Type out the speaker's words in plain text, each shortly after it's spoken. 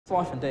It's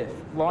life and death.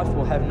 Life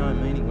will have no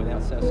meaning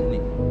without South Sydney.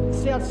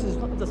 Souths is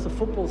not just a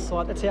football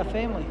side, that's our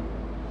family.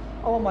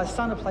 I want my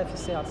son to play for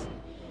Souths.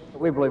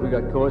 We believe we've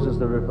got causes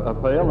to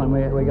appeal and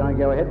we're going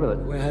to go ahead with it.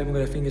 We're hoping, we've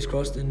got our fingers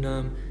crossed, and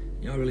I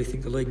really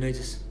think the league needs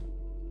us.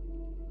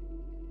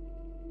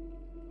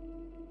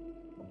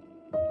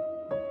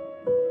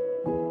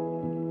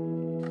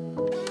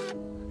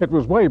 It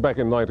was way back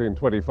in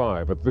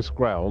 1925 at this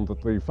ground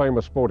that the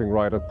famous sporting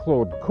writer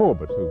Claude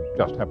Corbett, who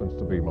just happens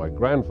to be my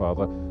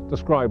grandfather,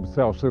 described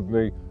South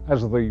Sydney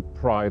as the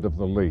pride of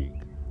the league.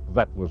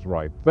 That was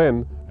right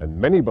then, and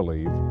many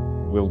believe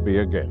will be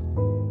again.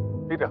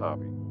 Peter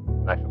Harvey,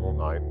 National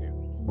 9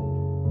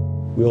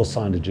 News. We all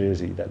signed a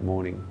jersey that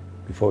morning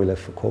before we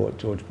left for court.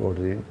 George brought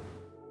it in.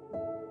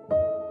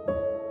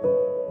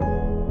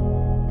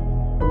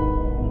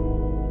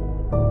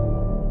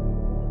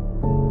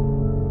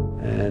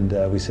 And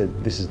we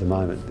said, this is the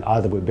moment.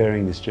 Either we're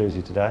burying this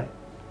jersey today,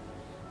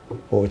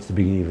 or it's the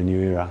beginning of a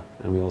new era,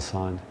 and we all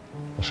signed.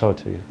 I'll show it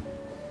to you.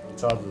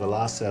 It's either the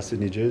last South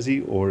Sydney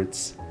jersey, or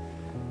it's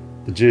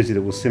the jersey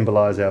that will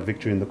symbolise our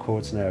victory in the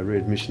courts and our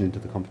readmission into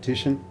the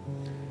competition.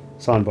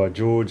 Signed by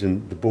George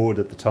and the board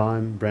at the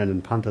time,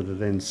 Brandon Punter, the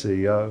then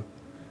CEO.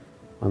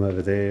 I'm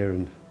over there,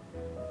 and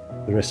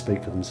the rest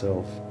speak for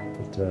themselves.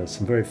 But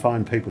some very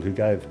fine people who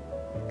gave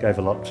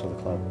a lot to the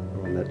club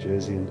were on that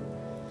jersey, and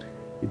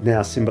it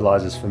now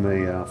symbolises for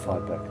me our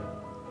fight back.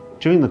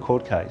 During the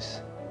court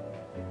case,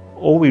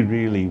 all we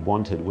really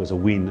wanted was a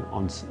win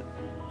on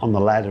the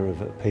ladder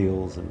of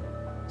appeals, and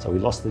so we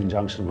lost the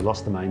injunction, we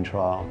lost the main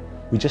trial.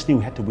 We just knew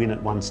we had to win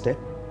at one step,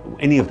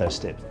 any of those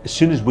steps. As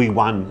soon as we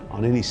won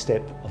on any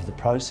step of the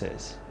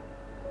process,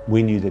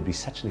 we knew there'd be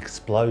such an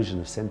explosion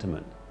of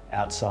sentiment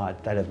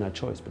outside, they'd have no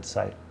choice but to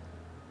say,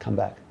 come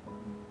back.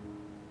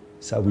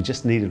 So we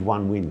just needed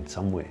one win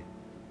somewhere,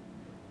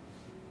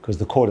 because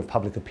the court of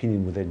public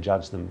opinion would then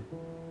judge them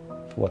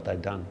for what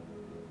they'd done.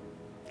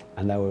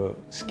 And they were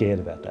scared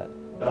about that.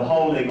 The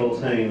whole legal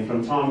team,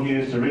 from Tom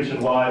Hughes to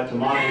Richard White to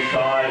Michael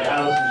Scheid,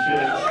 Alison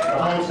Shirk,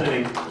 the whole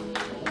team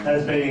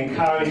has been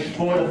encouraged,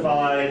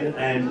 fortified,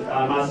 and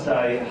I must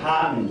say,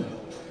 heartened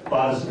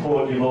by the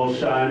support you've all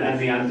shown and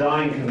the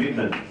undying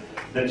commitment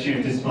that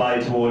you've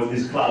displayed towards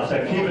this club.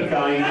 So keep it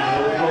going,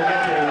 and we'll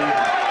get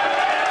there.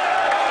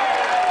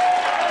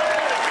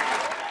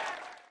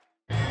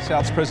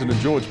 Souths President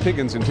George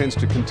Piggins intends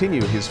to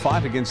continue his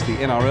fight against the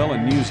NRL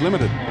and News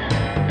Limited.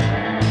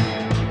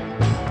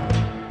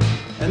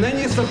 And then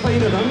you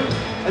subpoena them,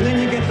 and then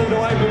you get them to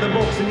open the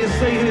books, and you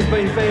see who's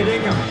been fair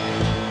dinkum.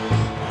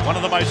 One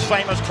of the most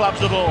famous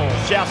clubs of all,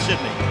 South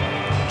Sydney.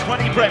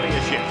 20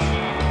 premierships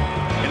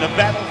in a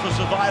battle for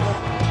survival.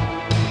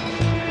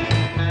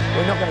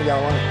 We're not going to go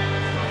on it.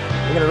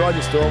 We're going to ride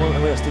the storm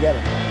and we're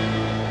together.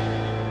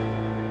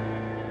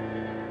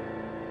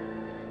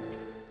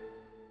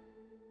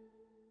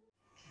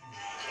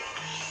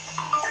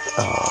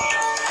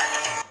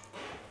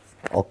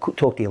 I'll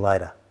talk to you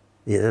later.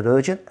 Is it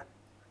urgent?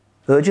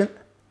 Urgent?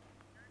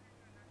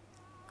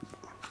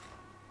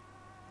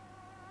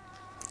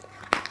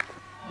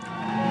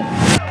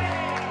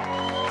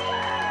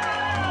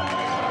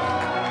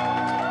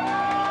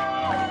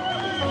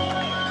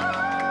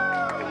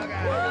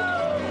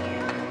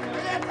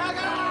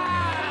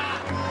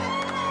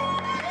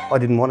 I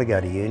didn't want to go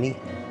to uni,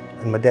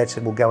 and my dad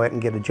said, well, go out and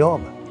get a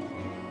job.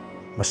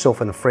 Myself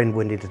and a friend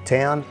went into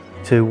town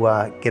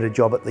to get a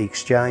job at the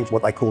exchange,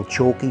 what they call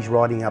chalkies,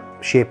 writing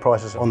up share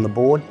prices on the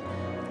board.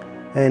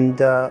 And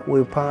we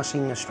were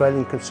passing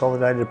Australian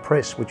Consolidated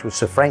Press, which was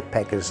Sir Frank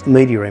Packer's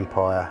media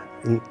empire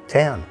in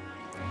town.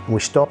 And we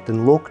stopped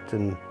and looked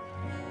and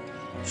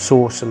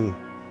saw some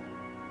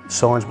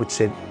signs which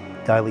said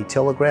Daily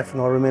Telegraph,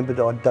 and I remembered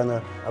I'd done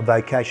a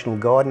vocational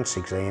guidance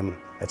exam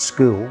at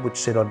school which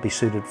said I'd be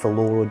suited for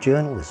law or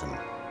journalism.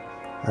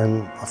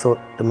 And I thought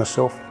to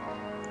myself,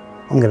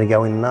 I'm going to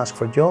go in and ask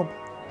for a job.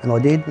 And I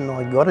did, and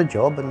I got a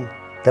job, and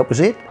that was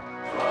it.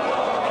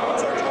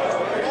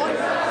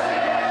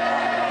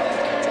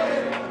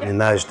 In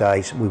those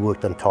days, we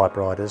worked on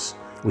typewriters.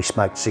 We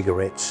smoked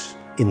cigarettes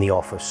in the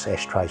office.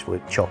 Ashtrays were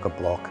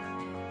chock-a-block.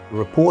 The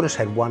reporters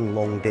had one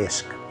long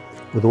desk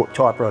with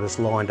typewriters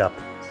lined up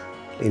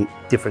in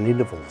different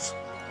intervals.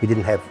 We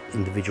didn't have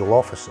individual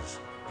offices.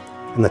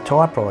 And the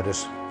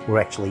typewriters were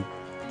actually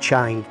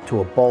chained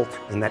to a bolt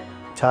in that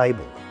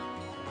table.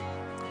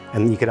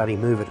 And you could only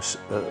move it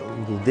a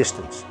little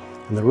distance.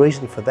 And the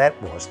reason for that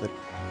was that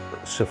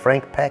Sir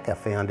Frank Packer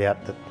found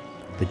out that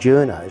the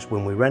journos,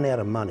 when we ran out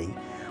of money,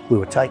 we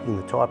were taking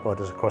the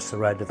typewriters across the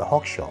road to the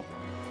hock shop,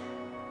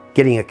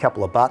 getting a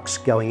couple of bucks,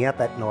 going out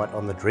that night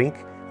on the drink,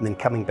 and then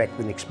coming back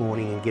the next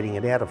morning and getting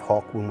it out of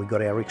hock when we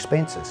got our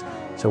expenses.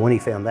 So when he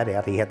found that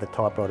out, he had the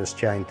typewriters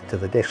chained to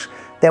the desk.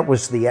 That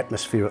was the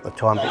atmosphere at the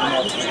time.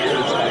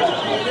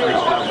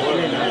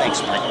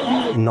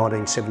 In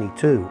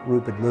 1972,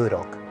 Rupert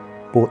Murdoch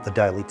bought the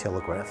Daily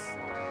Telegraph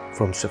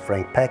from Sir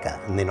Frank Packer,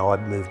 and then I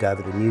moved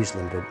over to News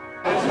Limited.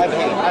 It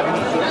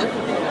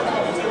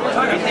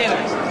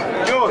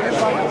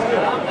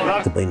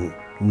had been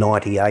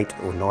 98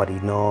 or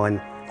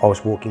 99. I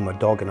was walking my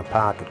dog in a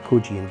park at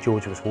Coogee and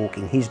George was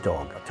walking his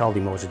dog. I told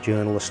him I was a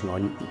journalist and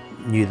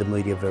I knew the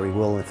media very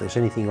well, and if there's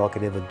anything I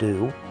could ever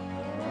do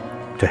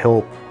to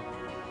help,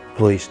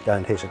 please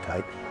don't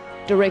hesitate.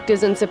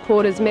 Directors and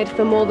supporters met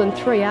for more than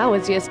 3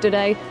 hours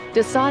yesterday,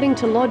 deciding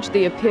to lodge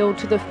the appeal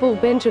to the full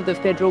bench of the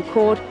Federal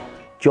Court.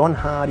 John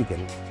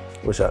Hardigan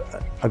was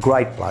a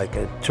great bloke,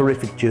 a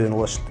terrific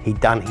journalist. He'd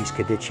done his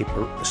cadetship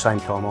at the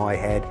same time I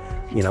had.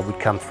 You know, we'd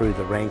come through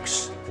the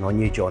ranks and I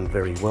knew John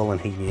very well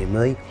and he knew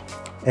me.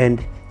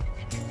 And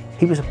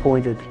he was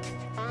appointed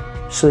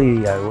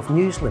CEO of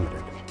News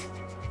Limited.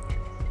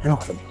 And I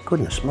thought,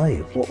 goodness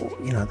me, well,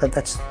 you know,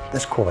 that's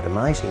quite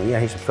amazing. You know,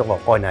 he's a fellow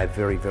I know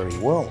very, very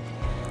well.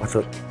 I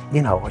thought,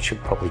 you know, I should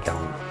probably go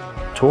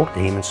and talk to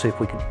him and see if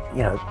we could,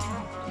 you know,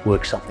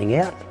 work something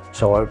out.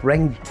 So I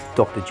rang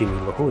Dr. Jimmy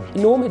LaHood.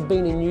 Norm had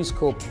been in News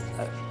Corp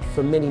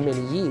for many,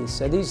 many years,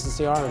 so this is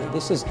the irony.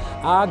 This is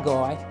our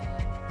guy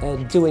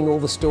doing all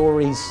the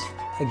stories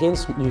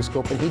against News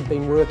Corp, and he'd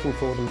been working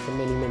for them for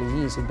many, many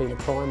years. He'd been a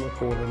crime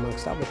reporter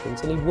amongst other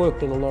things, and he'd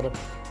worked in a lot of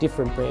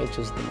different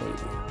branches of the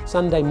media.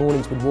 Sunday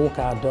mornings we'd walk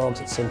our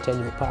dogs at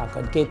Centennial Park.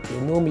 I'd get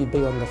there, Norm would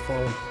be on the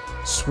phone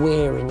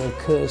swearing and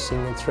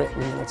cursing and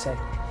threatening, and I'd say,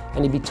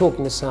 and he'd be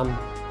talking to some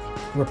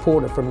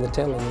reporter from the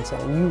telly and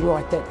saying, you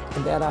write that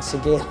about us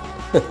again.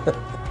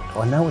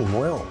 I know him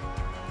well.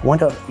 I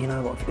wonder, you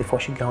know, if I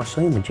should go and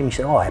see him. And Jimmy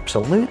said, oh,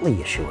 absolutely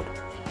you should.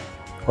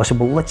 I said,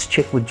 well, let's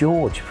check with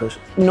George first.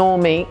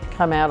 Normie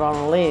come out on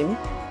a limb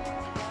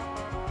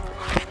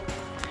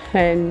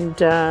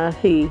and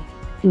he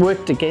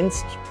worked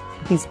against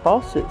his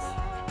bosses.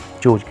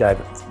 George gave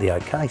it the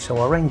okay, so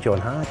I rang John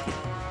Hardigan.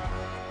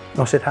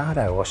 I said,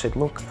 Hardo, I said,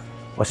 look,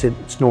 I said,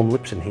 it's Norm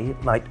Lipson here,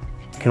 mate,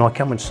 can I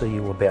come and see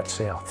you about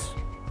Souths?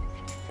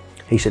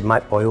 He said,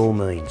 mate, by all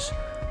means.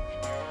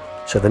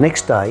 So the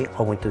next day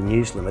I went to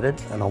News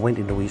Limited and I went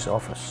into his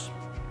office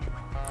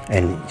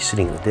and he's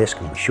sitting at the desk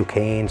and we shook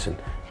hands and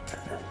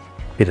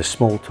a bit of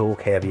small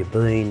talk, how have you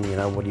been, you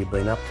know, what have you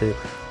been up to?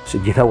 I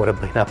said, you know what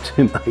I've been up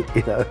to, mate,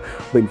 you know,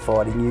 been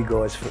fighting you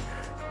guys for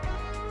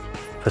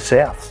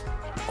Souths.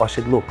 I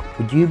said, look,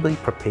 would you be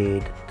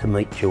prepared to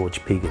meet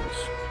George Piggins?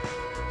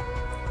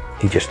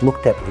 He just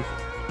looked at me,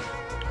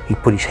 he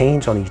put his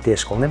hands on his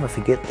desk, I'll never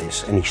forget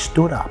this, and he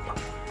stood up.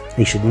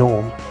 He said,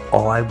 Norm,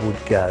 I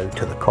would go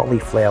to the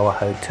Cauliflower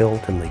Hotel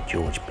to meet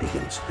George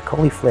Piggins. The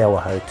Cauliflower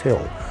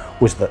Hotel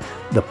was the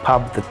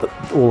pub that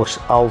all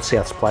the old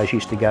Souths players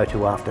used to go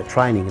to after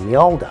training in the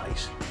old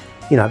days.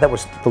 You know, that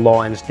was the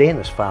Lion's Den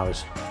as far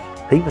as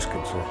he was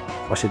concerned.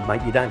 I said,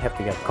 mate, you don't have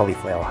to go to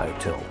Cauliflower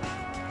Hotel.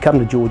 Come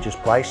to George's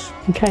place.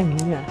 He came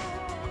here.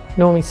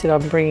 Normie said,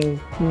 I'm bringing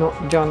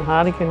John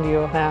Hardigan to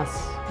your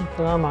house. I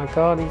thought, oh my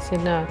God, he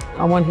said, no,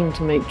 I want him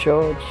to meet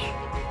George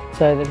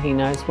so that he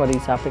knows what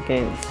he's up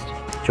against.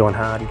 John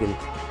Hardigan,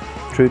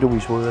 true to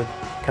his word,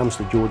 comes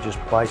to George's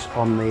place.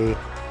 I'm there,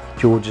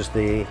 George is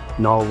there,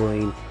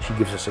 Nolene, she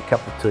gives us a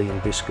cup of tea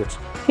and biscuits.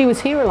 He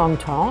was here a long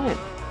time.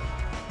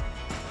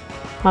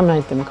 I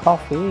made them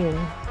coffee and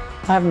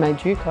I haven't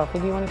made you coffee.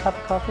 Do you want a cup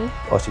of coffee?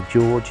 I said,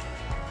 George,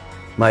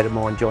 mate of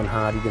mine, John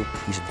Hardigan,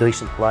 he's a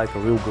decent bloke, a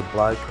real good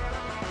bloke.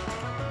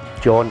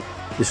 John,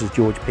 this is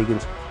George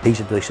Piggins, he's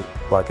a decent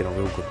bloke and a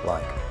real good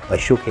bloke. They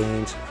shook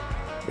hands,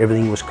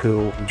 everything was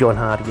cool. John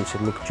Hardigan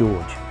said, look,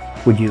 George,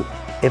 would you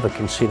ever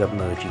consider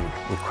merging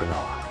with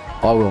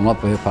Cronulla? I will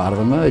not be a part of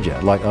a merger.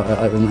 Like,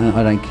 I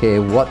don't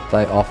care what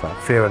they offer.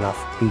 Fair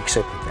enough, he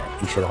accepted that.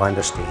 He said, I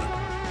understand.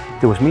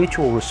 There was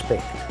mutual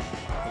respect.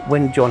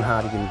 When John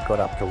Hardigan got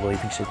up to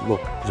leave, he said,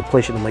 look, it was a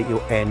pleasure to meet you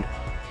and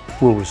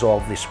we'll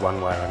resolve this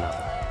one way or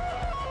another.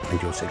 And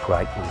George said,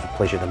 great, it was a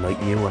pleasure to meet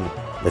you and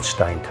let's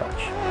stay in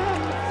touch.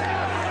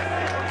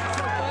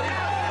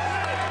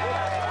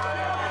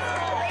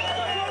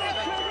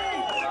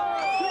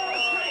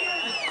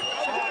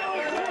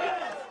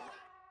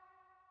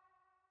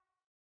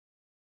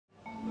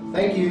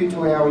 Thank you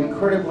to our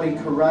incredibly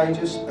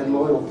courageous and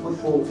loyal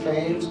football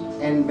fans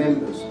and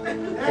members,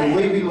 who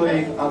we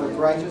believe are the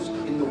greatest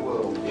in the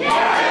world. The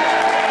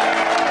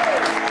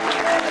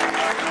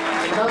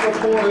number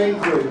 14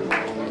 group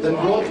that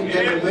brought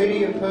together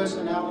media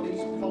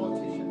personalities,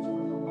 politicians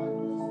from the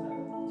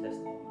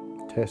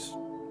local...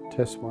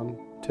 Test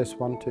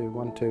 1, 2,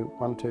 1, 2,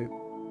 1, 2.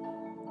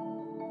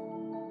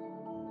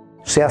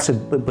 Souths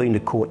had been to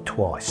court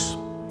twice.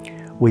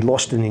 We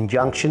lost an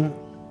injunction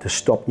to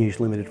stop News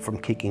Limited from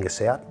kicking us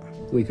out.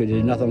 We could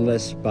do nothing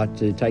less but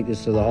to take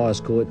this to the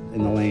highest court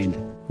in the land.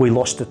 We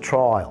lost a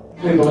trial.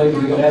 We believe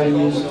we've got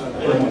avenues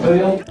for an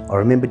appeal. I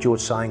remember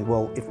George saying,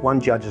 well, if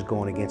one judge has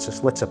gone against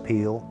us, let's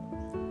appeal.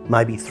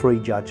 Maybe 3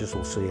 judges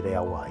will see it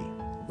our way.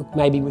 Look,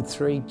 maybe with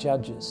 3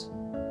 judges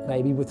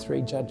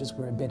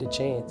we're a better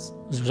chance.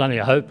 This was only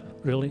a hope,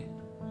 really.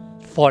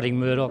 Fighting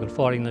Murdoch and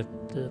fighting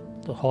the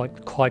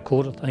High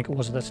Court, I think it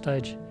was at that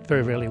stage.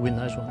 Very rarely win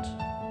those ones.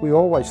 We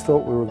always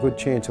thought we were a good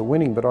chance of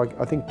winning, but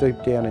I think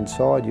deep down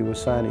inside you were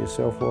saying to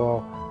yourself,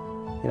 well,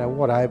 you know,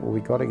 what hope have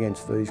we got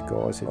against these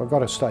guys? I've got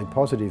to stay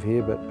positive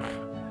here, but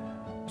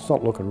it's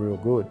not looking real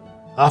good.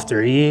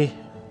 After a year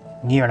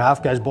and a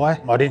half goes by,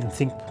 I didn't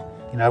think,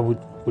 you know,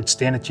 would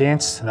stand a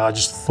chance, and I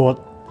just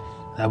thought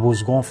that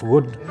was gone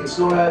for good. It's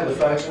not over,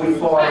 folks. We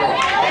fire.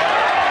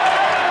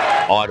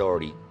 I'd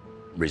already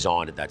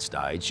resigned at that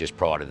stage, just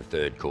prior to the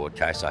third court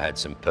case. I had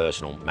some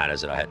personal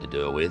matters that I had to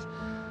deal with.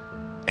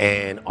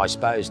 And I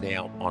suppose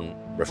now, on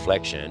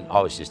reflection,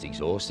 I was just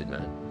exhausted,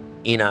 man.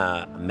 In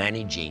a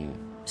managing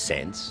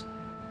sense,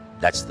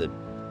 that's the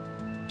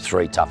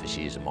 3 toughest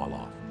years of my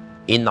life.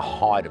 In the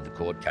height of the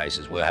court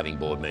cases, we're having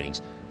board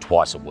meetings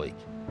twice a week.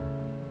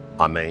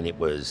 I mean, it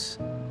was,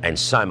 and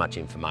so much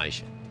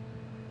information,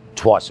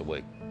 twice a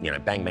week. You know,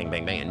 bang, bang,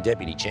 bang, bang. And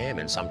deputy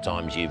chairman,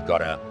 sometimes you've got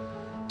to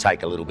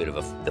take a little bit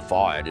of the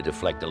fire to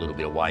deflect a little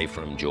bit away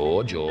from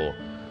George or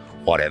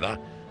whatever.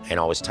 And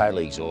I was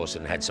totally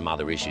exhausted and had some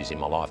other issues in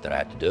my life that I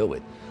had to deal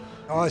with.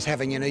 I was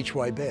having an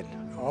each-way bet.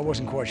 I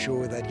wasn't quite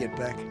sure whether they'd get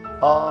back.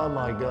 Oh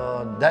my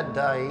God, that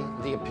day,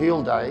 the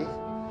appeal day,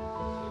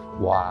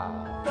 wow.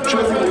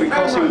 Shortly we'll be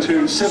crossing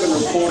to 7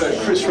 reporter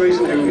Chris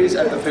Reason, who is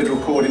at the Federal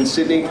Court in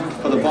Sydney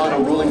for the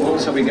final ruling. We'll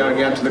also be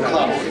going out to the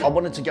club. I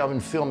wanted to go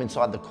and film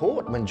inside the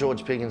court when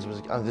George Piggins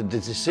was the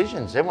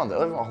decisions. Everyone,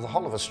 the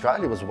whole of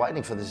Australia was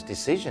waiting for this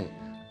decision.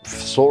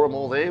 Saw them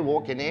all there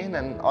walking in,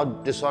 and I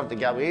decided to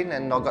go in,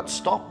 and I got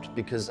stopped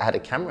because I had a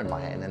camera in my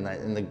hand,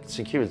 and the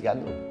security guard,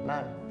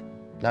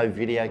 no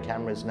video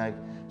cameras, no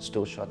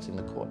still shots in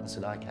the court. I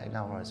said, okay,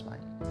 no worries, mate.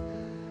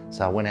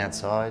 So I went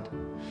outside,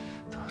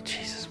 thought,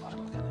 Jesus, what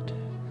am I going to do?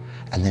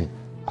 And then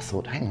I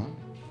thought, hang on,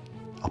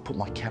 I'll put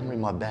my camera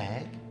in my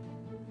bag,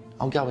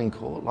 I'll go in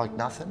court like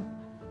nothing,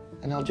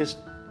 and I'll just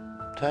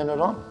turn it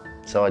on.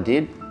 So I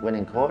did, went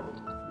in court,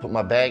 put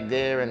my bag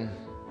there, and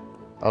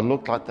I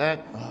looked like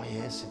that. Oh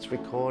yes, it's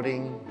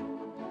recording,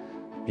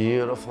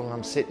 beautiful. And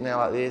I'm sitting there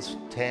like this,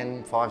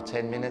 5,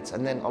 10 minutes,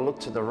 and then I look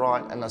to the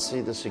right and I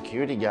see the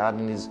security guard,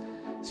 and he's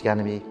going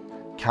to be,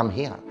 come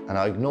here. And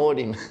I ignored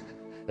him,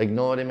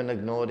 ignored him,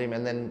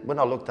 and then when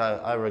I looked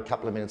over a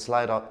couple of minutes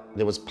later,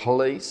 there was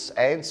police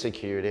and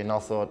security, and I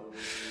thought,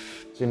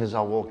 as soon as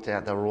I walked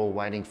out, they were all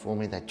waiting for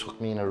me. They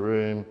took me in a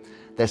room.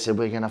 They said,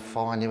 we're going to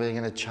fine you, we're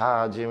going to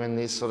charge you and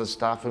this sort of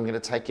stuff, and we're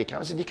going to take your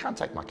camera. I said, you can't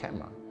take my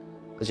camera.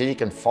 I said, you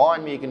can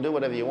fine me, you can do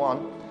whatever you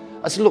want.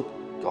 I said, look,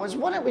 guys,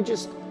 why don't we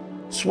just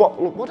swap?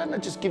 Look, why don't I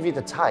just give you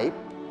the tape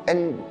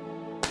and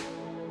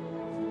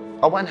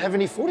I won't have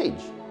any footage?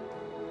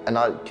 And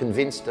I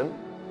convinced them,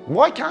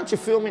 why can't you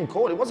film in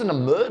court? It wasn't a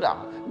murder.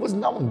 It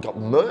wasn't, no one got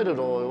murdered,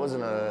 or it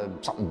wasn't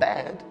something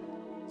bad.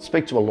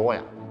 Speak to a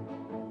lawyer.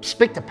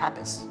 Speak to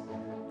Pappas.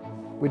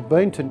 We'd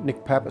been to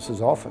Nick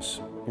Pappas's office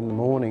in the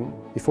morning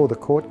before the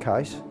court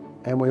case,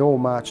 and we all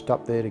marched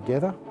up there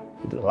together.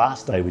 The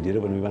last day we did it,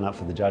 when we went up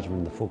for the judgment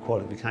in the full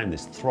court, it became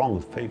this throng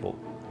of people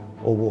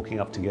all walking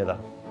up together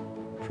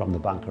from the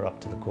bunker up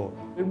to the court.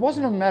 It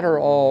wasn't a matter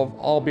of,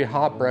 I'll be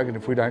heartbroken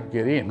if we don't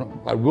get in.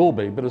 I will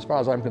be, but as far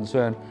as I'm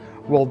concerned,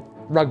 well,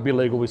 rugby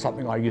league was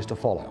something I used to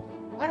follow.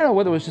 I don't know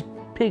whether it was just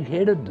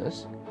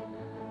pig-headedness,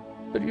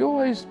 but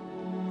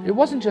it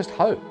wasn't just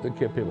hope that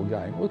kept people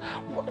going.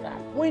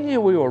 We knew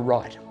we were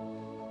right.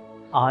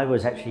 I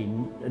was actually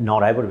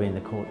not able to be in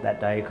the court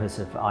that day because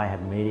I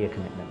had media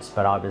commitments,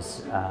 but I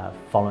was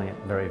following it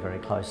very, very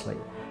closely.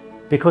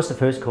 Because the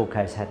first court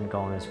case hadn't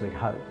gone as we'd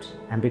hoped,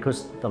 and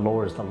because the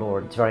law is the law,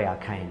 it's very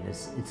arcane,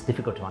 it's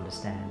difficult to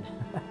understand.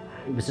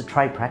 It was a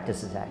Trade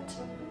Practices Act.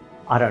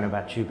 I don't know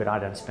about you, but I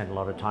don't spend a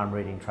lot of time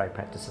reading trade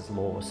practices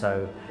law,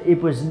 so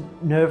it was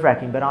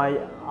nerve-wracking, but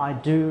I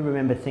do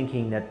remember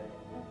thinking that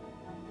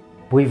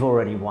we've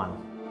already won.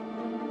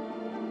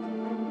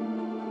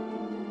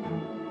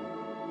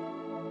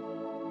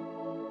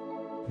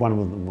 One of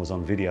them was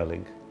on video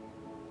link,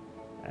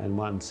 and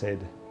one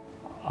said,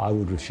 I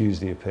would refuse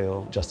the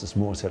appeal. Justice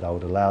Moore said I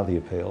would allow the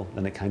appeal.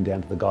 Then it came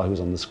down to the guy who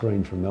was on the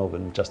screen from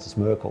Melbourne, Justice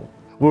Merkel.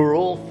 We were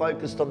all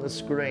focused on the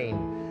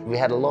screen. We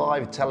had a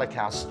live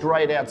telecast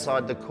straight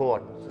outside the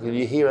court.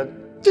 You hear it,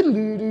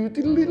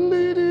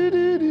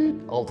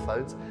 old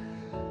phones.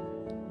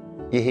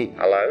 You hear,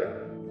 hello?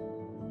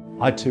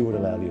 I too would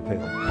allow the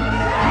appeal.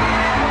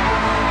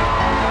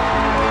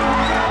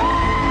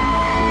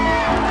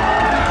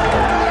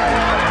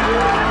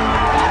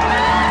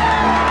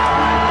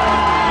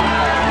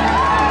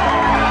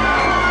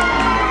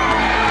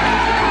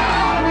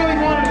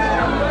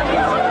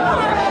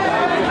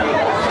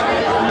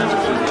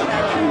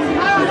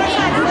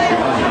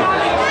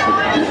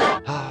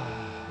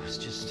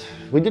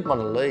 We didn't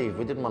want to leave.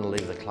 We didn't want to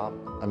leave the club.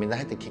 I mean, they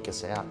had to kick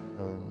us out.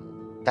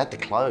 They had to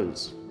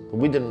close. But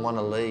we didn't want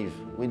to leave.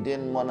 We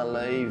didn't want to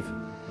leave.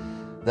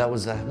 That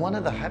was one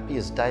of the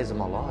happiest days of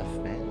my life,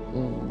 man.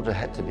 It would have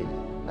had to be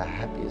the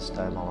happiest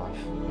day of my life.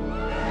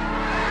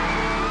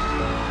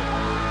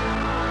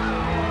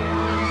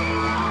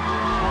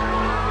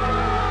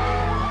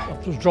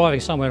 I was driving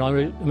somewhere and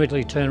I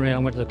immediately turned around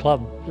and went to the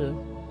club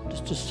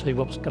just to see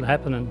what was going to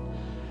happen, and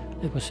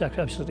it was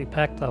absolutely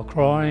packed. They were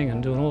crying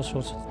and doing all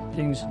sorts of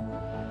things.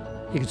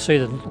 You could see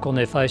the look on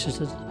their faces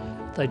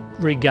that they'd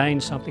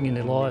regained something in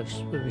their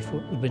lives that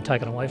had been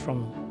taken away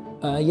from them.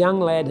 A young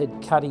lad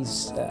had cut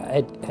his,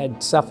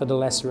 had suffered a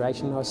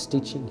laceration. I was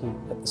stitching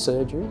him at the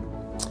surgery,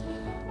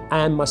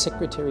 And my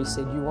secretary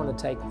said, you want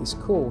to take this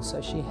call? So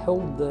she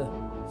held the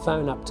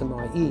phone up to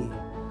my ear,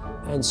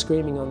 and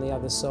screaming on the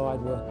other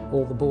side were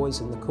all the boys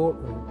in the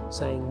courtroom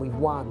saying, we've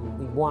won,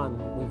 we've won,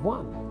 we've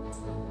won.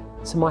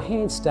 So my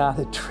hands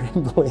started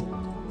trembling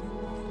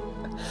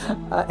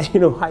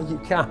in a way you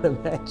can't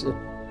imagine.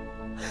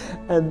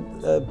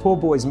 And the poor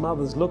boy's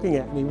mother's looking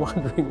at me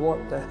wondering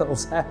what the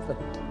hell's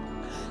happened.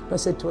 I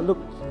said to her, look,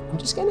 I'm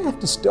just going to have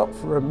to stop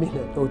for a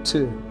minute or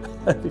two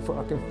before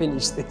I can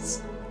finish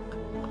this.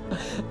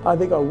 I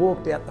think I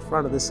walked out the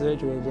front of the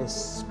surgery and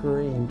just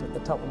screamed at the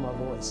top of my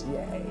voice,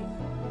 yay.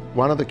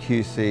 One of the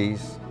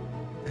QCs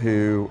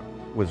who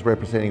was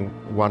representing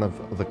one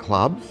of the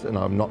clubs, and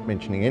I'm not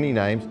mentioning any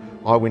names,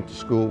 I went to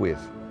school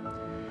with.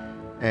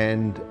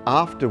 And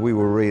after we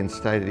were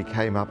reinstated, he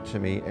came up to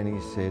me and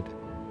he said,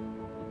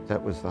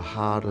 that was the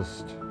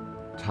hardest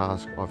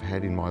task I've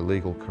had in my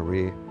legal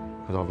career,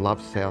 because I've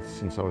loved South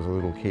since I was a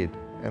little kid.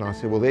 And I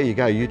said, well, there you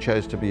go, you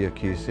chose to be a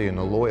QC and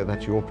a lawyer,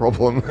 that's your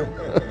problem.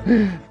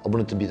 I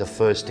wanted to be the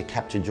first to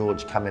capture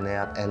George coming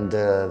out and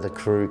the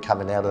crew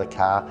coming out of the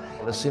car.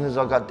 As soon as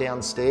I got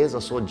downstairs, I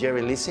saw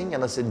Jerry Lissing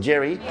and I said,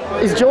 Jerry.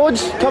 Is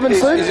George coming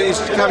soon? He's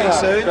coming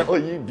soon. Oh,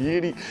 you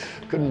beauty.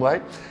 Couldn't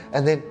wait.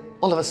 And then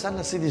all of a sudden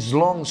I see this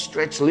long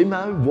stretch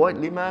limo, white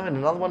limo, and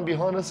another one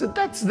behind. I said,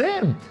 that's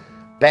them.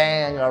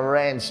 Bang, I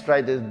ran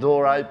straight, the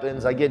door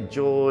opens, I get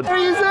George. There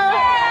he is!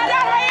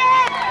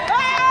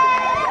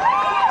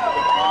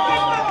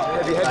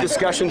 Have you had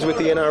discussions with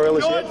the NRL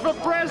as yet? For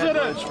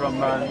president!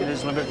 From it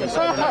is limited, so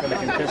they're not going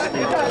to contest the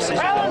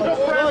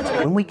decision.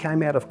 When we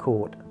came out of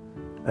court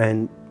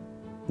and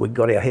we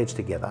got our heads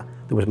together,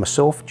 there was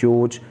myself,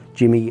 George,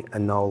 Jimmy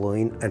and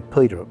Nolene and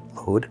Peter at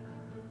the hood,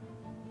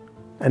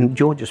 and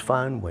George's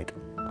phone went.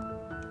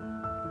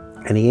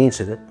 And he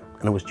answered it,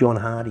 and it was John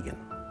Hardigan.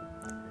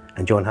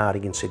 And John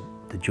Hardigan said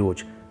to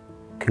George,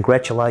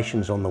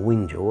 congratulations on the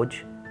win,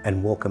 George,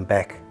 and welcome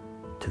back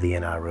to the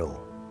NRL.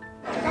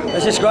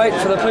 It's just great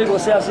for the people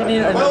of South Sydney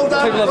and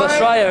the people of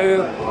Australia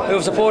who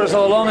have supported us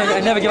all along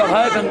and never give up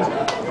hope, and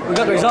we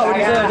got the result we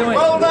deserve, didn't we?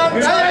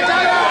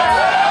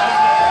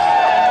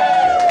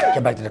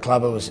 Get back to the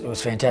club, it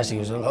was fantastic. It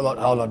was a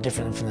whole lot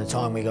different from the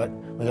time we got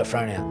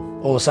thrown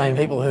out. All the same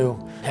people who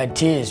had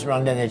tears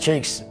run down their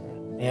cheeks,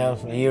 you know,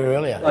 a year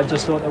earlier. I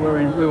just thought that we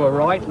were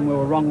right and we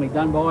were wrongly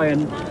done by,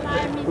 and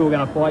we were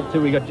going to fight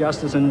till we got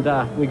justice, and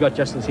we got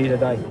justice here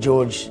today.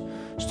 George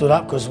stood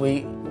up because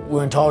we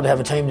weren't told to have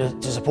a team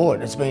to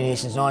support. It's been here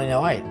since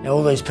 1908. Now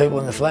all these people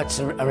in the flats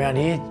around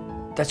here,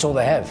 that's all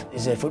they have,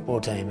 is their football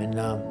team, and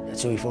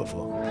that's who we fought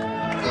for.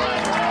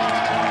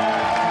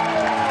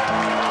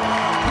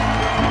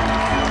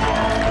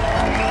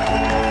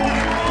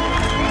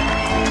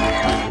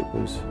 It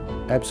was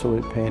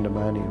absolute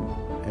pandemonium,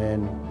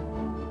 and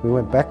we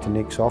went back to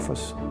Nick's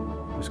office.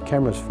 There was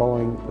cameras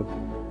following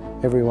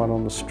everyone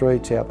on the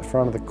streets out the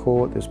front of the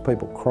court. There's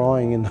people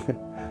crying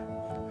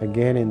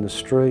again in the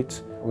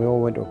streets. We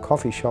all went to a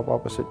coffee shop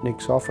opposite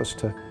Nick's office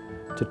to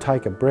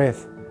take a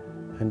breath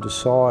and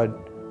decide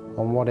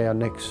on what our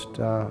next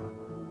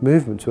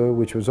movements were,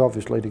 which was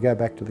obviously to go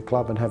back to the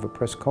club and have a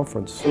press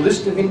conference. The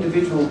list of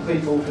individual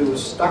people who were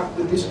stuck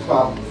with this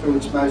club through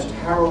its most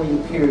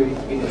harrowing period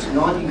in its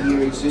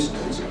 90-year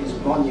existence is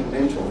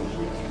monumental.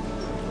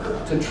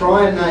 To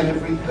try and name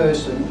every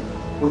person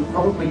would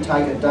probably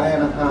take a day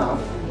and a half,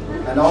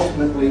 and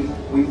ultimately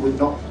we would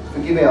not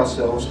forgive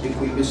ourselves if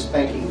we missed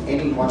thanking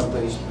any one of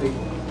these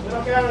people.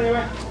 So to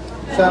everyone.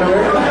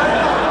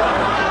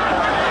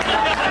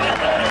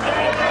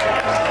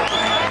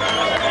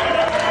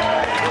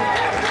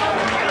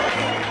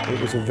 It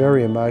was a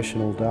very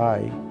emotional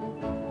day,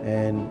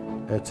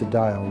 and it's a day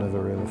I'll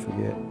never ever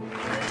forget.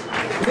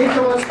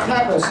 Nicholas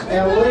Pappas,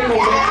 our legal...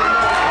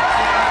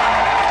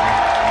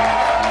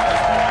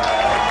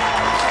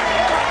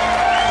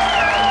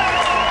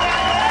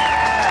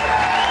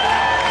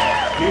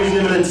 News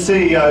Limited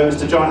CEO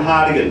Mr John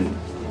Hardigan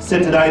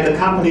said today the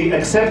company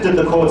accepted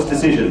the court's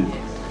decision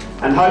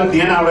and hoped the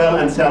NRL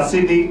and South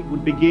Sydney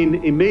would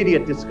begin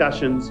immediate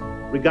discussions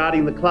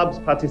regarding the club's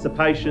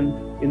participation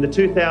in the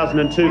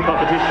 2002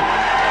 competition.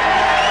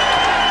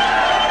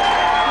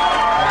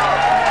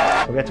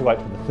 We had to wait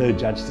for the third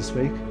judge to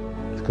speak,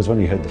 because when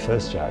you heard the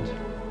first judge,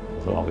 I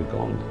thought, oh, we're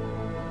gone.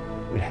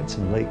 We had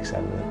some leaks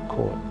out of the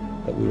court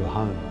that we were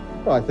home.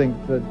 I think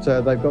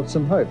that they've got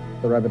some hope,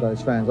 the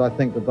Rabbitohs fans. I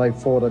think that they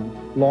fought a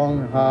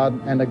long, hard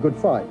and a good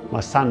fight.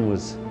 My son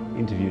was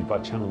interviewed by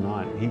Channel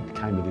 9. He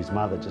came with his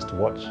mother just to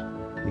watch.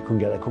 They couldn't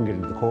get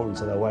into the courtroom,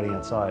 so they were waiting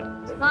outside.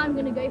 I'm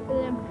going to go for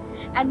them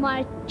and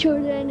my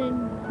children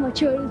and my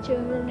children's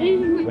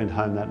children. Went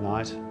home that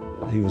night.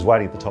 He was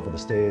waiting at the top of the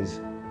stairs,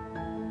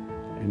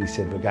 and he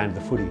said, we're going to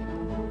the footy.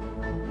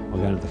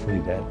 We're going to the footy,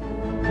 Dad.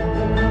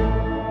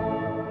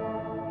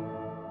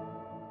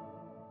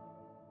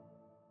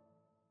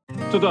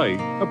 Today,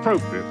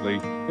 appropriately,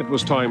 it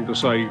was time to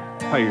say,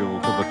 hail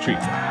to the chief.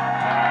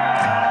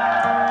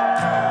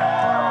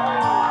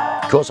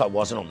 Because I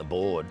wasn't on the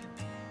board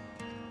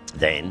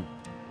then,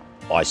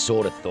 I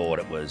sort of thought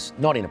it was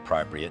not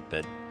inappropriate,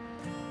 but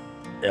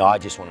I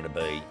just wanted to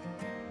be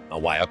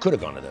away. I could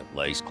have gone to the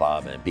Lees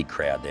Club and a big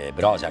crowd there,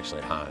 but I was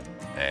actually at home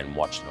and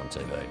watched it on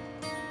TV.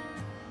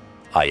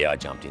 Oh yeah, I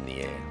jumped in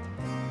the air.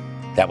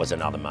 That was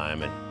another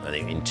moment. I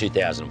think in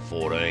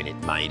 2014 it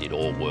made it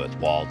all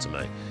worthwhile to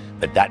me.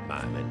 But that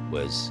moment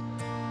was,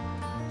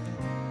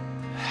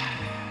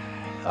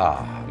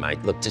 oh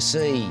mate, look, to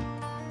see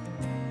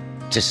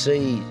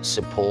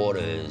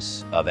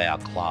supporters of our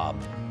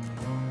club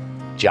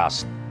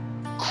just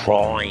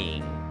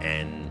crying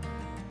and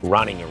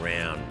running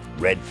around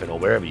Redfern or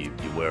wherever you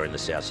were in the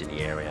South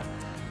Sydney area,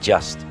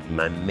 just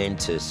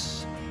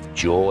momentous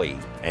joy.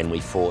 And we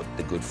fought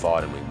the good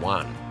fight and we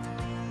won.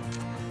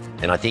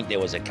 And I think there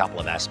was a couple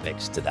of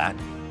aspects to that.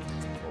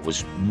 It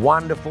was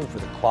wonderful for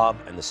the club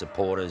and the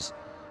supporters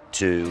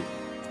to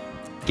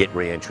get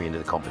re-entry into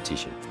the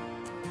competition.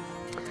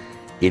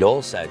 It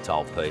also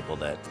told people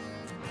that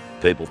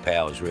people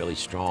power is really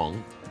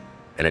strong,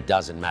 and it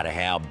doesn't matter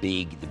how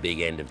big the big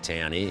end of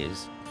town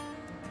is.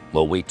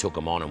 Well, we took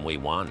them on and we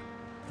won.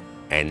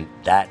 And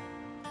that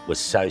was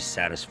so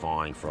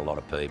satisfying for a lot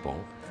of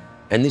people.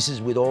 And this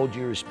is with all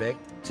due respect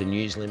to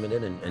News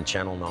Limited and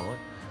Channel 9.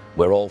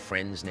 We're all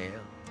friends now.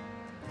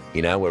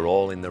 You know, we're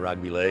all in the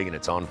rugby league and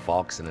it's on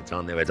Fox and it's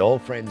on there. It's all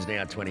friends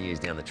now 20 years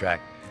down the track.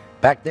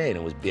 Back then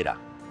it was bitter.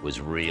 It was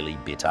really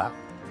bitter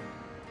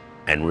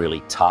and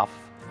really tough.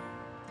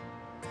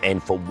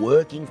 And for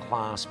working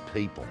class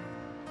people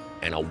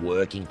and a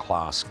working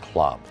class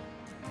club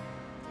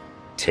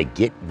to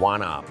get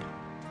one up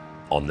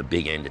on the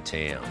big end of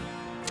town,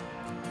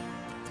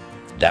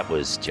 that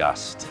was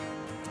just,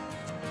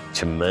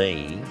 to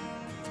me,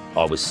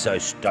 I was so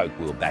stoked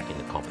we were back in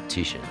the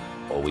competition,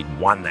 or we'd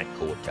won that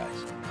court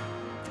case.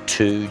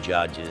 2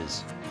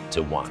 judges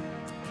to 1.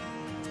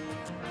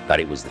 But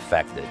it was the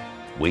fact that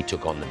we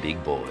took on the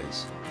big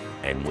boys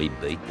and we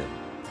beat them.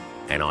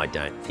 And I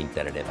don't think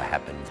that had ever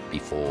happened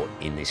before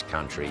in this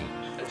country.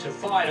 To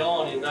fight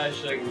on in those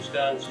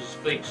circumstances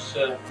speaks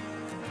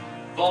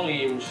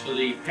volumes for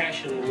the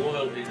passion and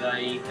loyalty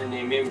they and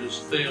their members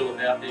feel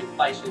about their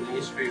place in the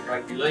history of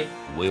rugby league.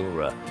 We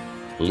were a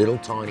little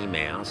tiny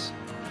mouse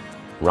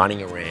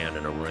running around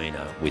an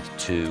arena with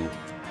 2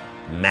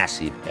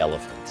 massive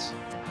elephants.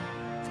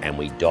 And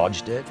we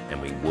dodged it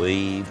and we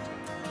weaved,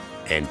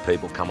 and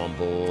people come on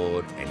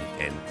board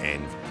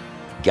and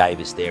gave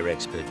us their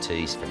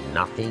expertise for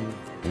nothing.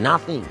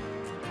 Nothing.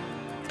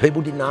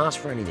 People didn't ask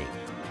for anything.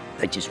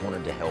 They just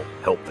wanted to help.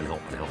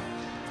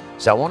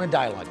 So on a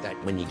day like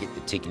that, when you get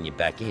the tick and you're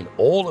back in,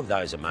 all of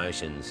those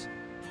emotions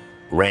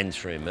ran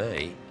through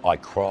me. I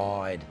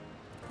cried.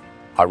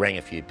 I rang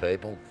a few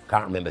people.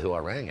 Can't remember who I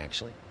rang,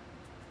 actually.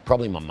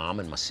 Probably my mum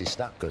and my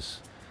sister, because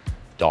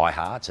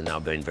diehards, and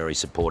they've been very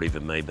supportive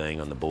of me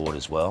being on the board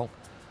as well.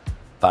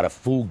 But a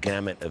full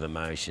gamut of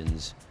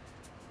emotions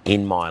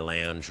in my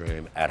lounge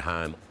room at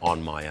home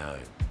on my own.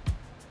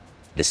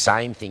 The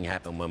same thing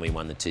happened when we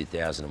won the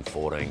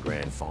 2014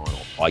 grand final.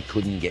 I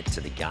couldn't get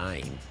to the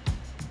game,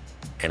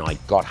 and I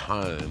got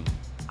home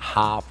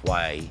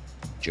halfway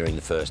during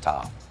the first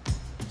half.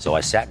 So I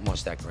sat and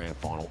watched that grand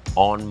final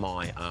on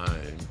my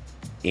own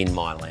in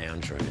my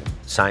lounge room.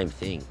 Same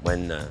thing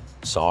when the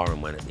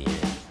siren went at the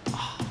end.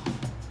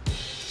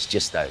 It's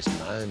just those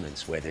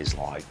moments where there's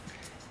like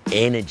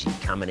energy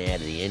coming out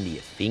of the end of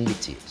your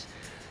fingertips.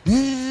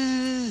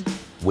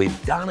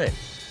 We've done it.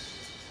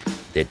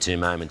 There are 2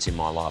 moments in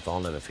my life I'll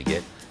never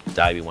forget. The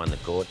day we won the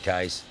court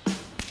case,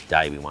 the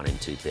day we won in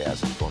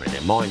 2014.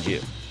 Now mind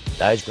you,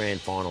 those grand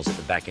finals at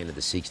the back end of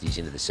the 60s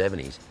into the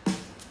 70s,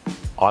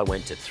 I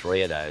went to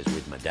 3 of those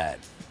with my dad.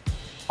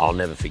 I'll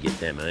never forget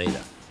them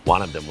either.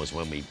 One of them was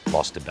when we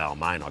lost to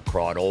Balmain. I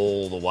cried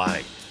all the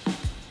way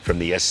from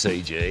the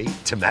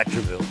SCG to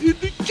Matraville. In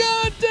the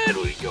car, Dad,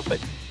 we got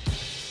it.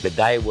 But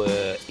they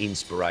were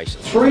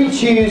inspirational. 3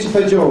 cheers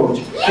for George.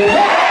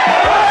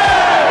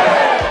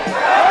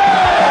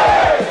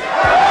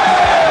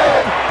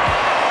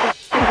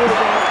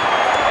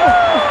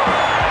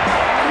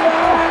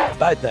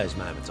 Both those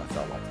moments I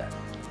felt like that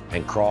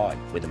and cried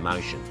with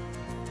emotion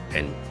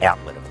and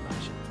outlet of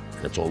emotion.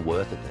 And it's all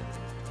worth it then.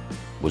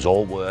 It was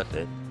all worth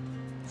it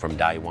from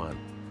day one.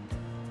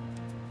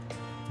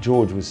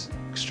 George was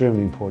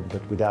extremely important,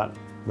 but without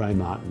Ray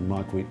Martin,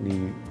 Mike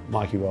Whitney,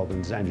 Mikey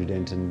Robbins, Andrew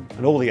Denton,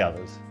 and all the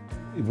others,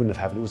 it wouldn't have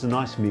happened. It was a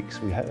nice mix.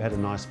 We had a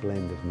nice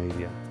blend of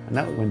media. And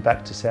that went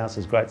back to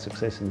South's great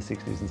success in the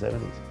 60s and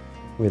 70s.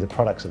 We're the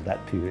products of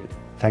that period.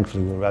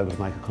 Thankfully, we were able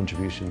to make a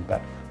contribution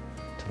back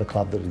to the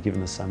club that had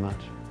given us so much.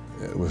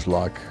 It was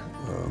like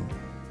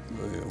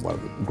one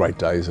of the great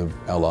days of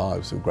our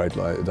lives, of great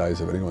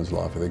days of anyone's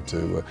life, I think,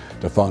 to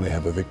finally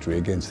have a victory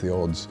against the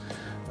odds.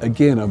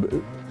 Again,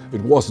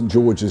 it wasn't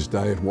George's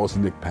day, it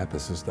wasn't Nick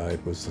Pappas's day,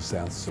 it was the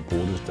South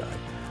supporters' day.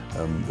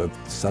 That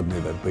suddenly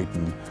they'd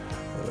beaten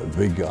the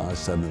big guys,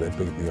 suddenly they'd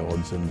beaten the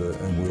odds, and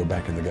we were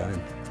back in the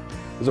game.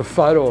 There's a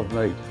photo of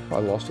me, I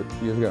lost it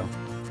years ago,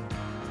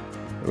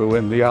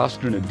 when the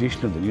afternoon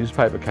edition of the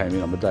newspaper came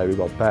in on the day we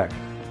got back.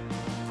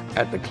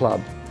 At the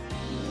club,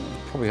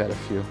 probably had a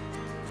few,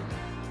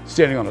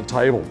 standing on a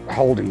table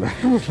holding the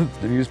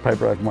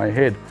newspaper over my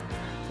head.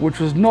 which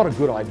was not a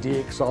good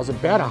idea because I was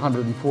about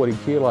 140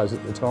 kilos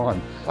at the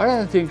time. I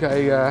don't think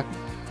a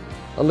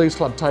Leagues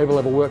Club table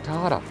ever worked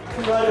harder.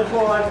 Right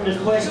before I open to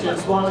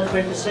questions, while it's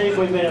been perceived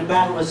we've been in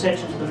battle with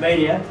sections of the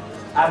media,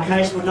 our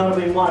case would not have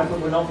been won if it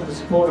were not for the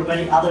support of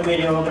many other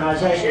media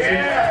organisations.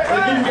 Yeah.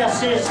 We didn't just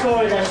see a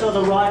story, they saw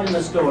the right in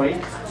the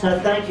story. So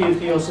thank you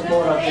for your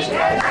support of this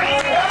case.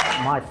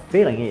 My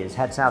feeling is,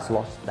 had South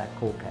lost that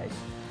court case,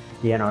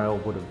 the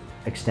NRL would have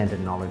extended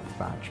an olive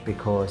branch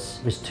because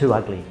it was too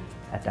ugly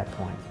at that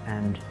point.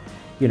 And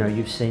you know,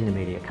 you've seen the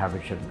media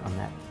coverage on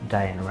that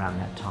day and around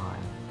that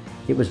time.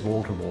 It was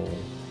wall to wall,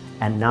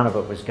 and none of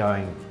it was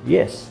going,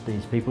 yes,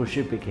 these people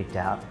should be kicked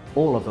out.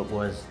 All of it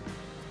was,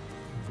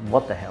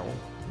 what the hell?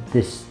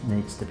 This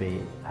needs to be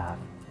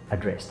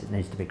addressed, it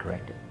needs to be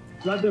corrected.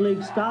 Rugby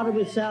League started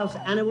with Souths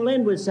and it will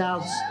end with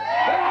Souths.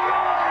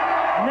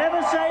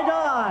 Never say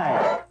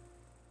die!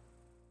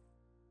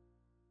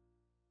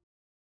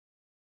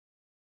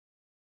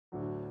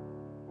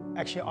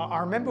 Actually, I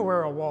remember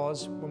where I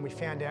was when we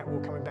found out we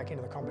were coming back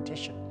into the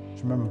competition. I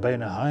remember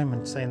being at home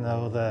and seeing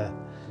all the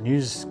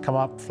news come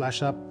up,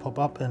 flash up, pop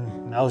up,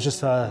 and it was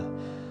just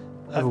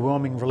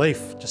overwhelming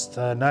relief just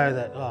to know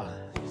that, oh,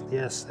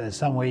 yes, there's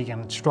somewhere you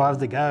can strive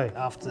to go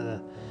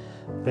after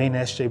being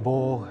SG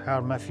Ball,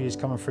 Harold Matthews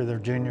coming through the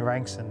junior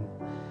ranks, and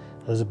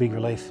it was a big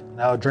relief.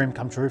 Now a dream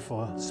come true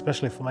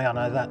especially for me, I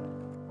know that.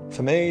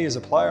 For me as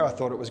a player, I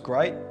thought it was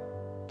great,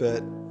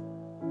 but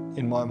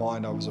in my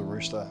mind, I was a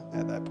Rooster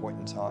at that point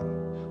in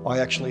time. I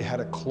actually had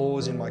a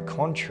clause in my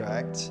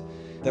contract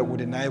that would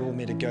enable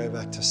me to go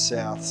back to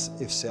Souths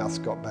if Souths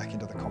got back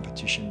into the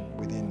competition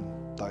within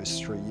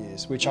those 3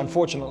 years, which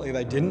unfortunately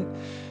they didn't.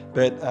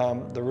 But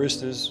the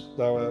Roosters,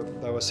 they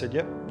were said,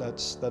 yep,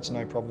 that's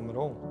no problem at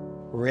all.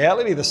 The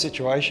reality of the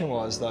situation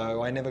was,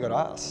 though, I never got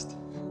asked.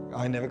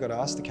 I never got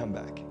asked to come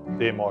back.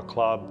 They're my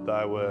club,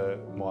 they were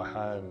my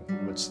home.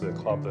 It's the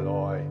club that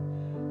I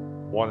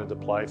wanted to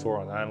play for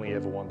and only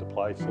ever wanted to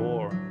play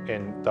for,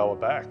 and they were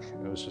back.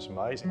 It was just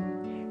amazing.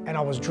 And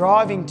I was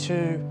driving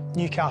to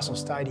Newcastle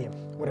Stadium,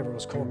 whatever it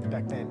was called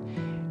back then,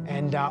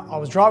 and I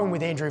was driving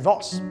with Andrew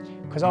Voss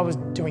because I was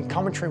doing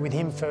commentary with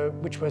him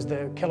which was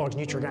the Kellogg's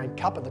Nutrigrain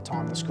Cup at the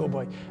time, the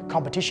schoolboy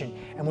competition,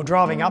 and we're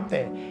driving up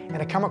there, and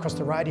I come across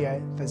the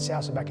radio that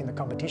Souths are back in the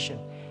competition,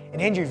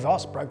 and Andrew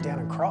Voss broke down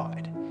and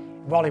cried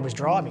while he was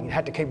driving and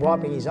had to keep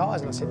wiping his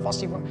eyes, and I said,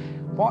 Vossy,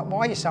 why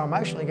are you so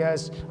emotional? He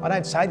goes, I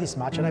don't say this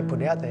much, I don't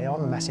put it out there.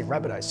 I'm a massive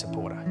Rabbitohs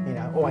supporter, you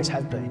know, always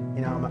have been.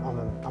 You know,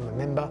 I'm a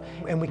member.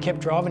 And we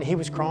kept driving, he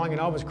was crying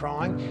and I was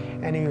crying,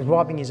 and he was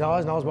wiping his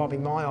eyes and I was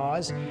wiping my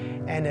eyes,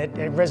 and it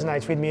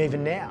resonates with me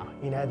even now,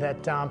 you know,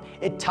 that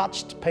it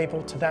touched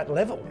people to that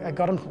level. It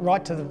got them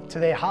right to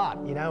their heart,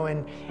 you know,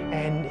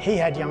 and he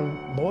had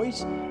young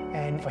boys,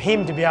 and for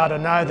him to be able to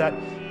know that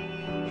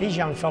his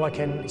young fella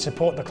can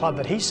support the club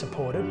that he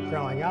supported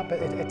growing up,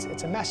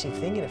 it's a massive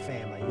thing in a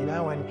family, you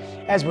know, and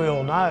as we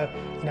all know,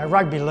 you know,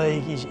 rugby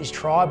league is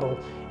tribal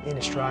in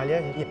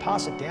Australia. You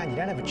pass it down, you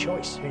don't have a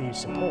choice who you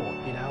support,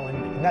 you know,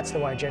 and that's the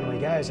way it generally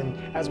goes, and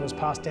as it was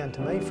passed down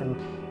to me from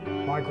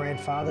my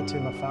grandfather to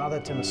my father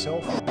to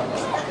myself.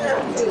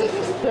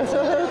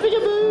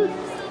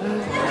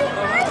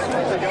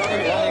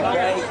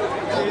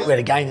 We had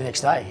a game the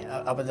next day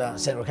up at the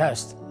Central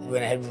Coast. We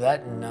went ahead with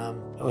that, and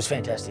it was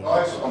fantastic.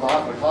 Guys, on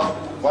behalf of the club,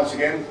 once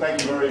again,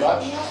 thank you very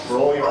much for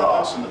all your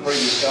efforts in the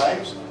previous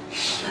games.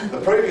 The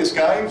previous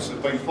games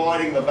have been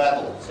fighting the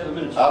battle.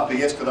 After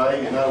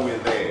yesterday, you know we're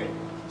there.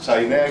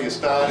 So now you're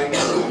starting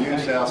with new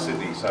South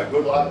Sydney. So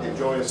good luck,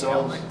 enjoy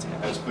yourselves.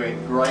 It's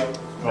been great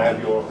to have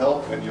your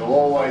help, and you'll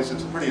always,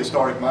 it's a pretty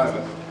historic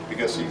moment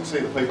because you can see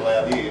the people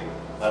out here,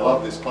 they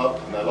love this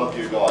club and they love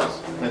you guys.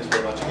 Thanks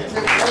very much again.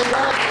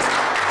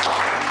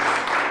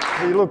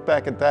 You look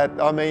back at that,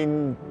 I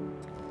mean,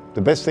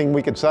 the best thing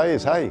we could say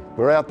is, hey,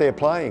 we're out there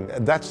playing.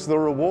 That's the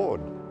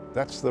reward.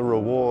 That's the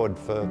reward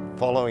for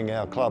following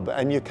our club.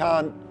 And you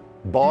can't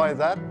buy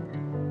that,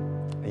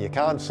 you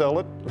can't sell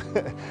it.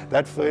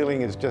 That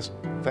feeling is just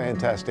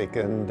fantastic,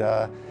 and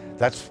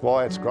that's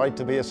why it's great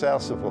to be a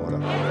South supporter.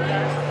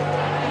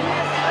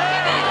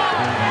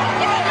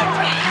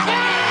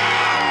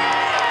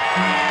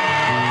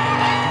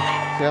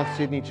 South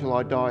Sydney till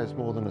I die is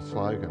more than a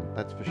slogan,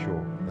 that's for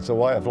sure. It's a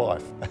way of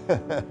life.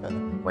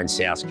 When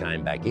Souths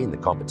came back in, the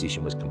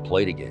competition was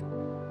complete again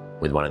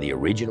with one of the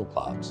original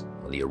clubs,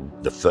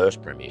 the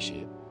first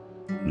premiership,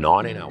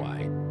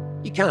 1908.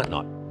 You can't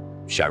not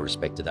show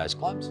respect to those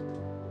clubs.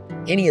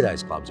 Any of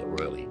those clubs that were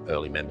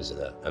early members of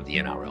the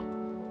NRL,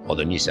 or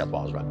the New South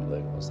Wales Rugby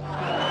League, was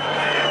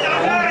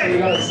that. You've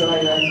got to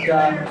say that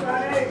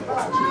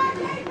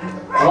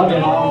I love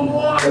your mum.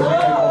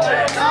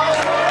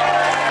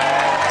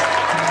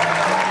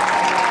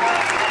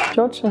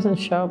 George doesn't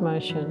show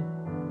emotion.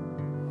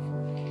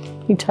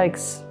 He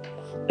takes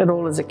it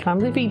all as it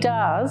comes. If he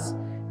does,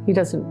 he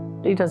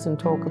doesn't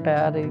talk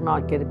about it. He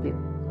might get a bit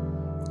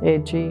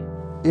edgy.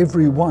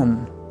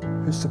 Everyone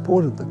who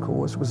supported the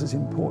cause was as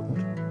important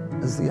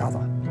as the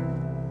other.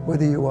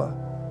 Whether you were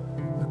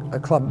a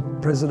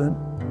club president,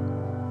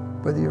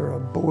 whether you're a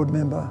board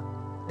member,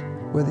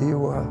 whether you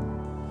were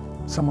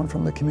someone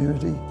from the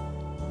community,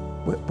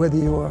 whether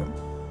you were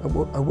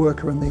a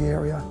worker in the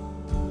area,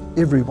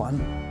 everyone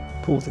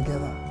pulled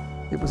together.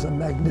 It was a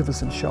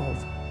magnificent show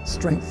of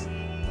strength,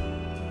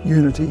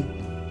 unity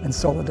and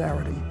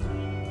solidarity,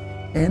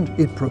 and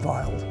it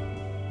prevailed.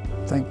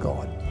 Thank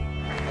God.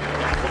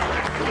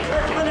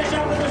 Let's finish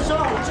up with a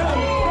song.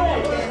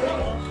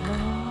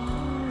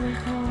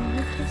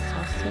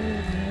 2,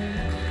 3.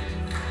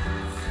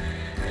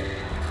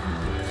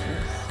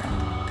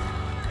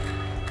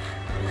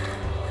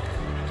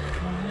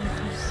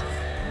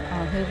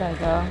 Oh, here they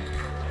go.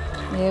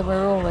 Yeah,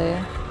 we're all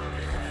there.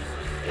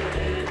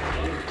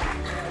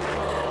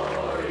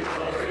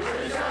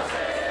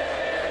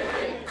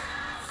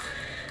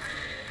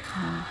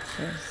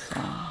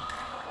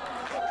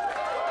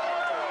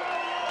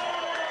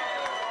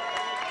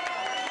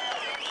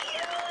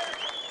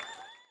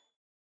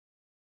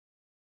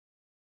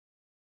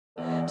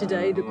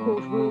 Today, the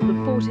court ruled the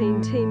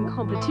 14-team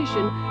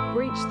competition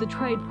breached the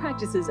Trade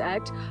Practices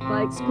Act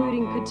by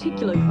excluding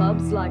particular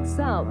clubs like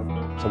South.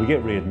 So we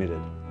get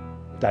readmitted.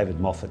 David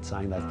Moffat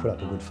saying they've put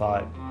up a good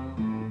fight.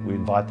 We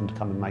invite them to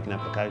come and make an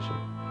application.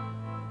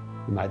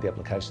 We made the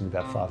application in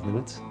about 5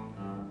 minutes.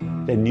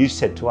 Then News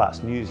said to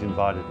us, News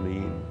invited me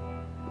in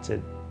and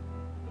said,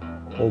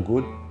 all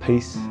good,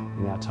 peace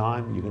in our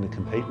time, you're going to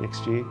compete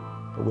next year,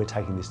 but we're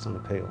taking this on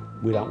appeal.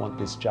 We don't want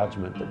this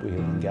judgment that we have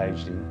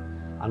engaged in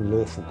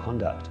unlawful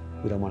conduct.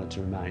 We don't want it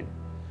to remain.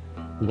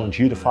 We want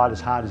you to fight as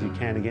hard as you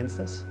can against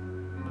us,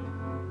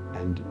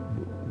 and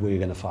we're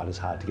going to fight as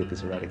hard to get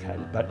this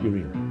eradicated, but you're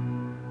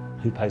in.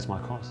 Who pays my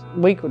costs?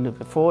 We couldn't have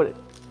afforded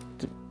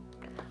to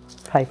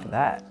pay for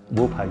that.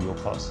 We'll pay your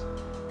costs.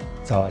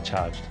 So I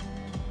charged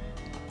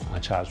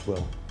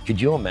well. Could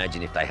you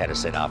imagine if they had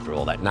said after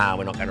all that, no,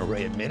 we're not going to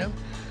readmit them?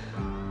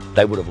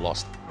 They would have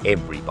lost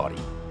everybody.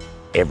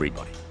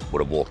 Everybody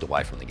would have walked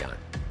away from the game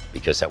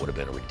because that would have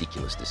been a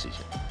ridiculous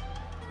decision.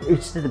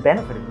 It's to the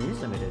benefit of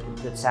News Limited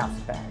that South's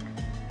back.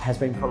 Has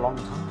been for a long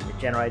time. It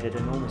generated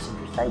enormous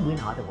interest. They win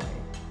either way,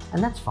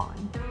 and that's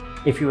fine.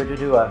 If you were to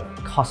do a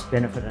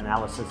cost-benefit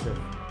analysis of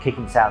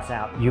kicking Souths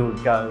out, you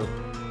would go,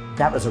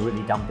 that was a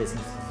really dumb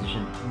business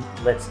decision.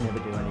 Let's never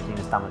do anything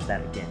as dumb as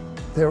that again.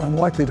 They're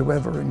unlikely to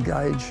ever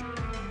engage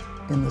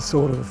in the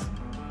sort of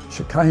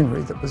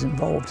chicanery that was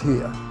involved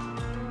here.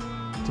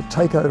 To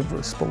take over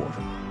a sport,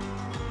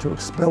 to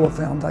expel a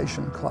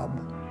foundation club,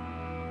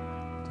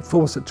 to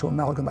force it to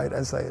amalgamate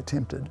as they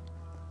attempted,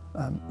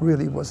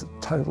 really was a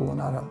total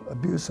and utter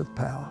abuse of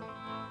power.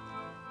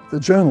 The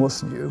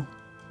journalists knew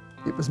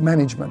it was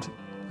management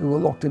who were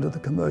locked into the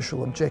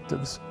commercial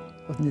objectives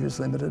of News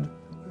Limited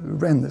who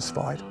ran this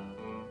fight,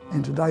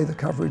 and today the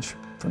coverage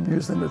from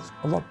News Limited is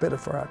a lot better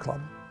for our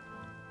club.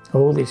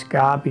 All this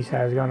garbage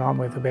that was going on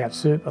with about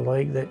Super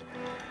League, that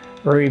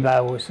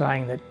Rebo was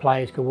saying that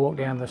players could walk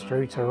down the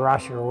streets of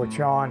Russia or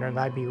China and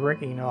they'd be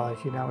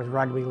recognised, you know, as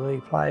rugby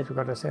league players. We've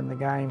got to send the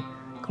game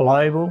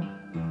global.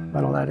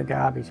 But a load of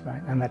garbage,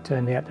 mate, and that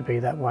turned out to be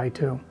that way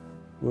too.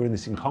 We were in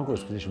this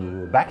incongruous position where we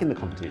were back in the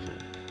competition,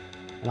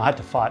 and I had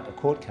to fight a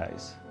court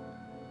case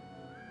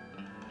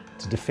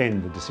to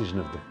defend the decision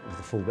of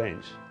the full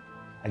bench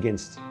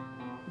against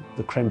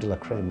the creme de la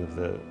creme of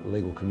the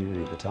legal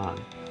community at the time,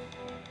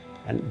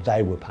 and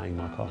they were paying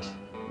my costs.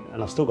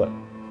 And I've still got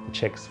the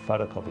cheques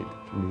photocopied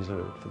from News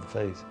Limited for the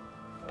fees,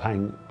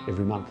 paying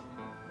every month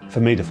for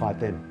me to fight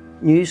them.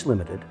 News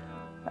Limited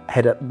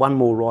had one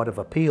more right of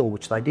appeal,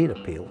 which they did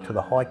appeal to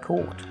the High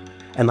Court,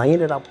 and they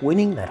ended up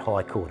winning that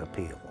High Court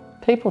appeal.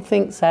 People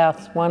think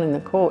Souths won in the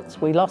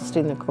courts. We lost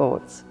in the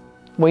courts.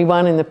 We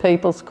won in the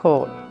People's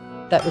Court.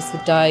 That was the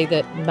day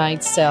that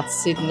made South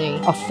Sydney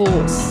a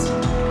force.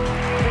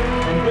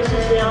 And this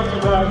is the answer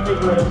to those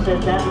people who have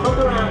said that. Look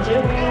around you.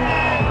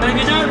 And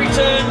if you don't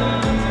return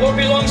what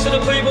belongs to the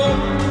people,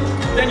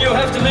 then you'll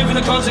have to live with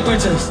the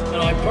consequences.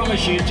 And I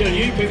promise you, till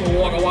you people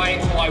walk away,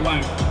 I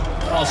won't.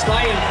 I'll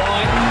stay and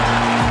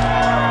fight.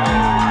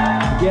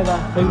 Together,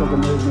 people can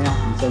move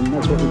mountains, and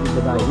that's what we did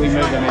today. We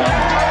moved them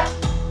out.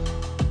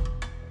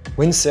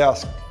 When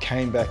South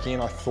came back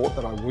in, I thought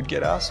that I would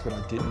get asked, but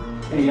I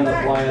didn't. Any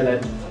other player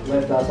that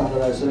left us under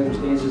those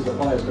circumstances, the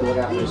player's got to look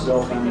after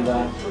himself, and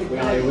we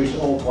only wish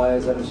all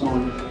players that have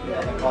signed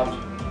the clubs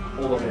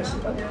all the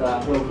best.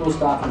 But we'll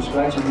start from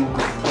scratch and we'll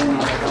clean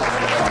up.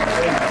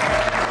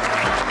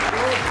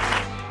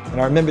 And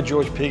I remember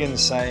George Piggins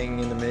saying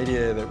in the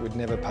media that we'd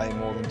never pay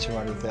more than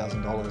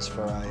 $200,000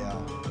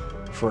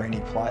 for any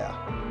player.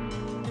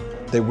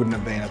 There wouldn't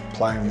have been a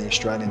player in the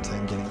Australian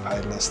team getting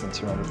paid less than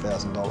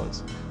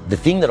 $200,000. The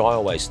thing that I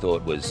always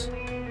thought was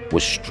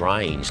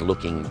strange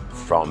looking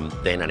from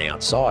then an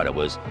outsider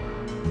was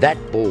that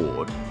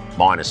board,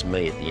 minus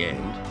me at the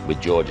end, with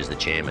George as the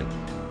chairman,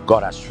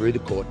 got us through the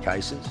court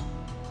cases,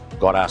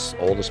 got us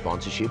all the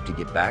sponsorship to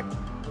get back,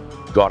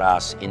 got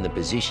us in the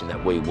position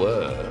that we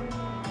were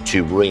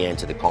to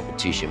re-enter the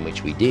competition,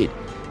 which we did.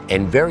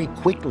 And very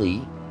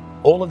quickly,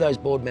 all of those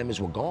board members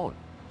were gone.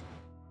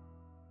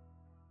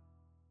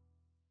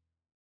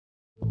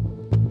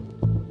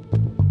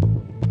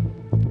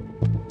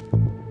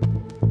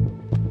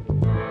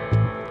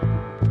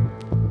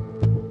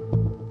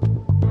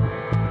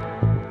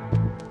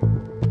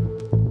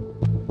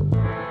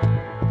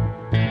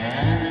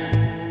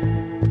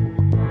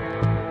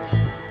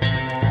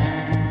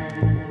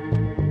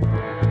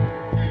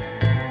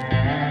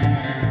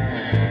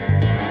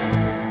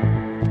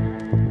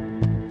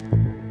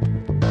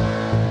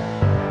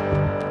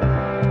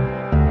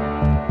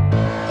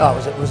 Oh,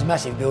 it was a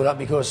massive build-up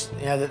because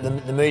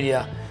the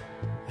media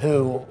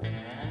who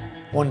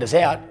wanted us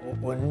out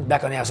were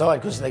back on our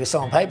side because they could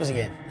sign papers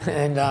again,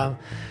 and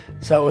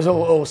so it was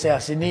all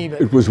South Sydney.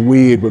 But it was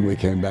weird when we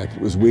came back. It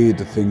was weird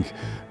to think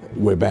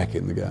we're back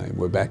in the game.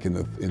 We're back in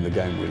the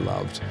game we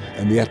loved,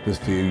 and the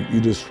atmosphere.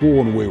 You'd have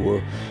sworn we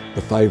were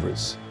the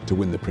favourites to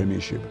win the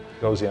premiership.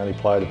 I was the only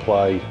player to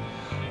play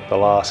the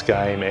last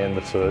game and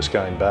the first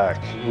game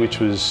back, which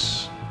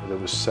was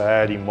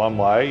sad in one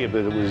way,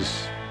 but it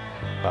was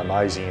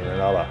amazing in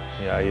another.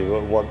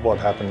 What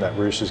happened in that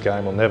Roosters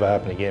game will never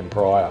happen again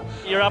prior.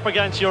 You're up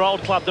against your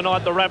old club tonight,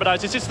 the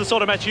Rabbitohs. Is this the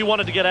sort of match you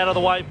wanted to get out of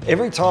the way?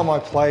 Every time I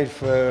played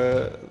for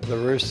the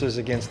Roosters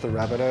against the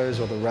Rabbitohs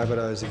or the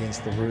Rabbitohs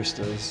against the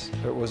Roosters,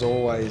 it was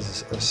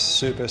always a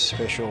super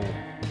special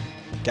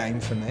game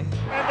for me. And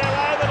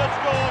they're over to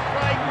score,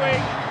 Craig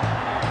Wing.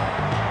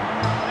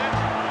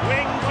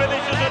 Wing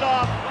finishes it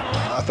off.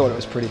 I thought it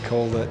was pretty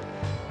cool that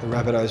the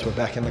Rabbitohs were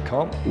back in the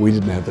comp. We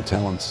didn't have the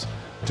talents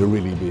to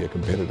really be a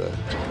competitor.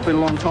 It's been a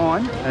long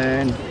time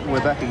and we're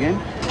back again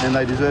and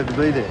they deserve to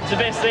be there. It's the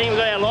best thing, we've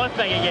got our life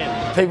back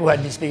again. People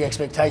had this big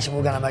expectation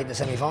we're going to make the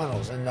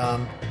semi-finals, and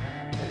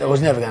that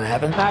was never going to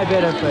happen. No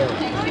better feel.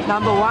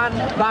 Number one,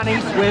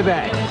 Bunnies, we're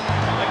back.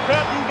 The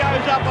curtain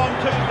goes up on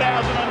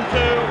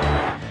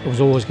 2002. It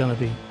was always going to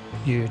be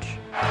huge.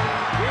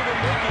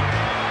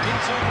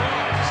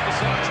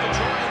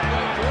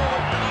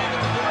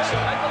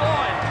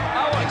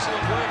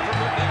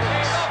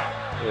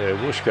 Yeah,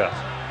 Wooshka,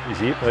 he's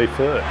hit me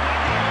third.